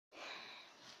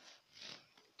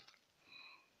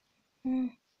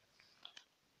Mm.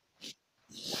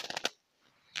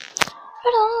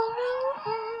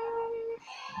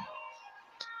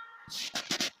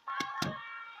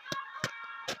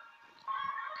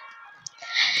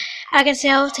 I can say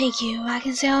I'll take you, I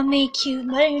can say I'll make you,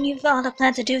 but if all I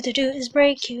plan to do is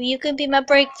break you. You could be my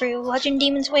breakthrough, watching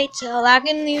demons wait till I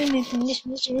can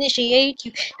initiate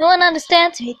you. No one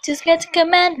understands me, too scared to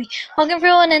command me, walking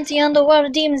through an empty underworld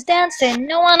of demons dancing.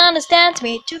 No one understands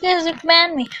me, too scared to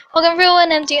command me, walking through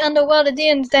an empty underworld of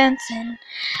demons dancing.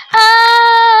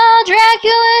 I'll drag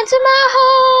you into my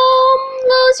home,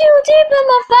 lose you deep in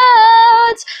my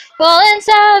thoughts, fall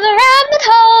inside the rabbit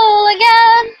hole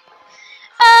again.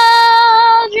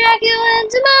 I'll drag you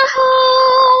into my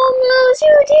home, lose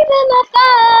you deep in my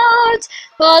thoughts,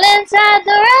 fall inside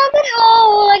the rabbit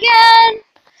hole again.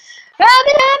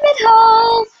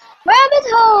 Rabbit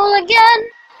hole again.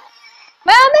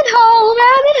 Rabbit hole,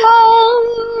 rabbit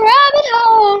hole, rabbit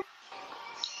hole.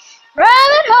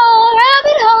 Rabbit hole,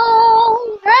 rabbit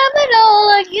hole, rabbit hole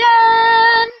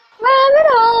again. Rabbit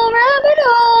hole, rabbit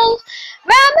hole,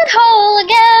 rabbit hole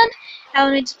again. I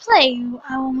will need to play you,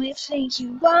 I will wait to take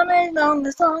you all night long,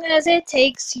 as long as it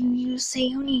takes you. You say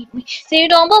you need me, say you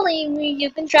don't believe me,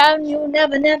 you can try and you'll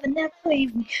never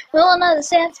believe me. No one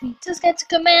understands me, too scared to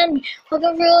command me,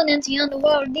 walking through an empty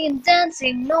underworld of demons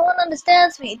dancing. No one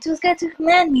understands me, too scared to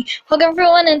command me, walking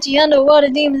through an empty underworld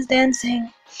of demons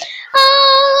dancing.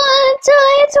 Too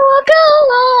late to walk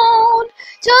alone,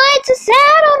 too late to say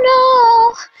I don't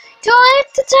know, too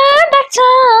late to turn back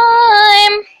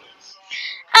time.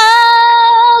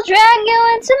 I'll drag you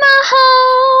into my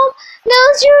home,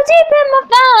 lose you deep in my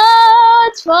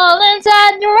thoughts, fall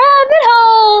inside the rabbit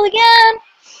hole again.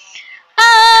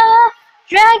 I'll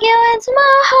drag you into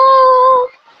my home,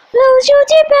 lose you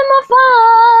deep in my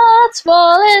thoughts,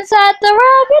 fall inside the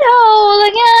rabbit hole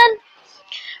again.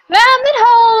 Rabbit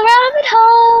hole, rabbit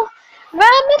hole,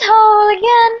 rabbit hole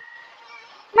again.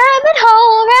 Rabbit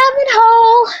hole, rabbit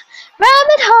hole,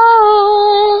 rabbit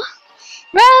hole.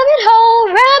 Rabbit hole,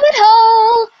 rabbit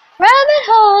hole, rabbit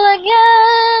hole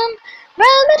again.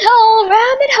 Rabbit hole,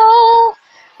 rabbit hole,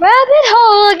 rabbit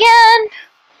hole again.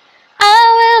 I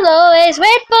will always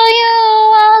wait for you,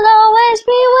 I'll always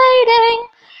be waiting.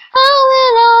 I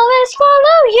will always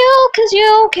follow you, 'cause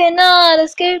you cannot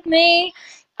escape me.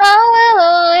 I will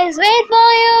always wait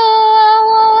for you,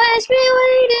 I'll always be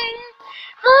waiting.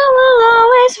 I will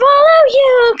always follow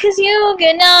you, 'cause you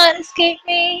cannot escape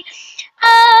me.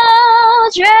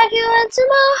 I'll drag you into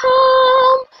my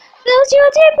home, lose you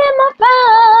deep in my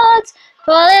thoughts,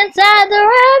 fall inside the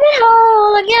rabbit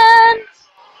hole again.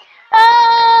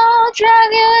 I'll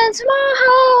drag you into my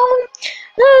home,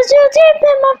 lose you deep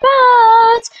in my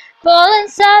thoughts, fall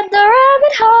inside the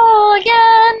rabbit hole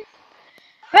again.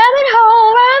 Rabbit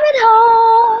hole, rabbit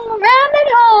hole, rabbit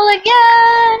hole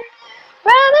again.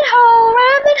 Rabbit hole,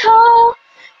 rabbit hole,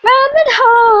 rabbit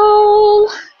hole.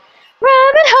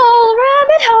 Rabbit hole,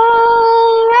 rabbit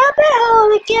hole, rabbit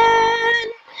hole again.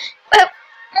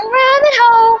 Rabbit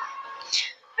hole,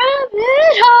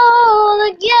 rabbit hole.